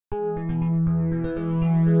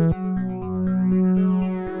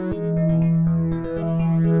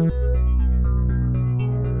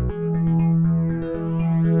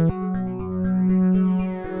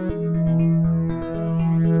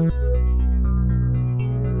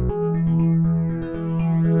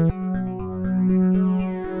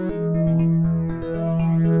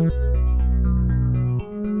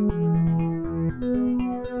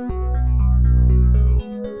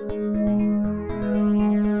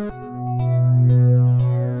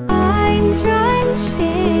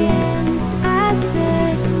ocean,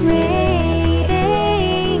 acid rain.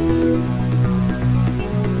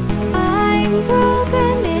 I'm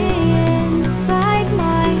broken inside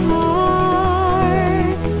my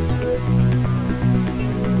heart.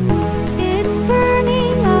 It's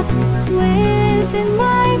burning up within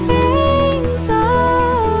my veins.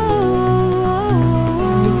 Oh,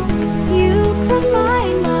 you cross my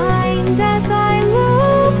mind as I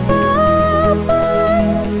look up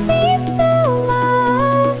and see still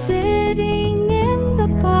life. Sitting in the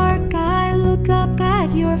park, I look up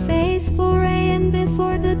at your face. 4 a.m.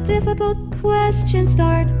 before the difficult questions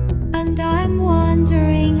start, and I'm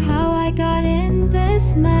wondering how I got in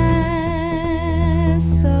this mess.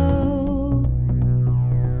 So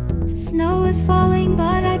snow is falling,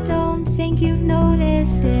 but I don't think you've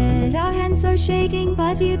noticed it. Our hands are shaking,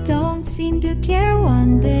 but you don't seem to care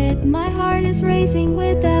one bit. My heart is racing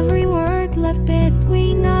with every word left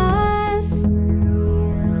between us.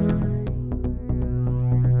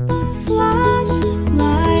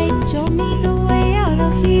 Flashlight, show me the way out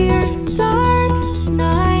of here. Dark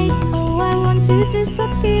night, oh, I want to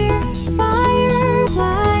disappear.